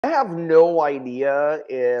have no idea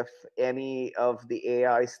if any of the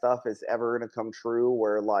AI stuff is ever going to come true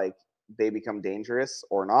where like they become dangerous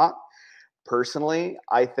or not. Personally,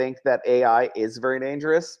 I think that AI is very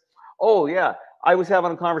dangerous. Oh yeah, I was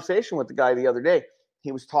having a conversation with the guy the other day.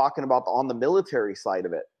 He was talking about on the military side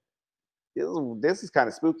of it. This is kind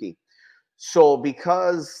of spooky. So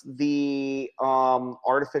because the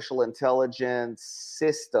artificial intelligence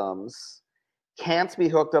systems can't be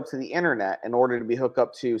hooked up to the internet in order to be hooked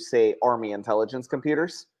up to, say, Army intelligence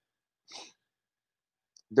computers,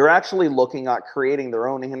 they're actually looking at creating their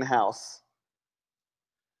own in-house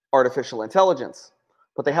artificial intelligence,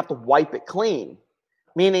 but they have to wipe it clean,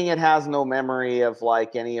 meaning it has no memory of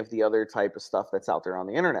like any of the other type of stuff that's out there on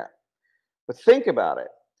the internet. But think about it.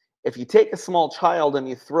 If you take a small child and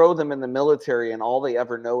you throw them in the military and all they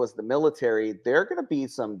ever know is the military, they're going to be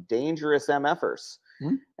some dangerous MFers.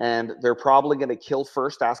 Mhm. And they're probably going to kill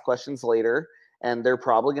first, ask questions later. And they're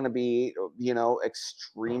probably going to be,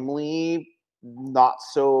 extremely not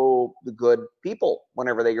so good people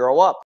whenever they grow up.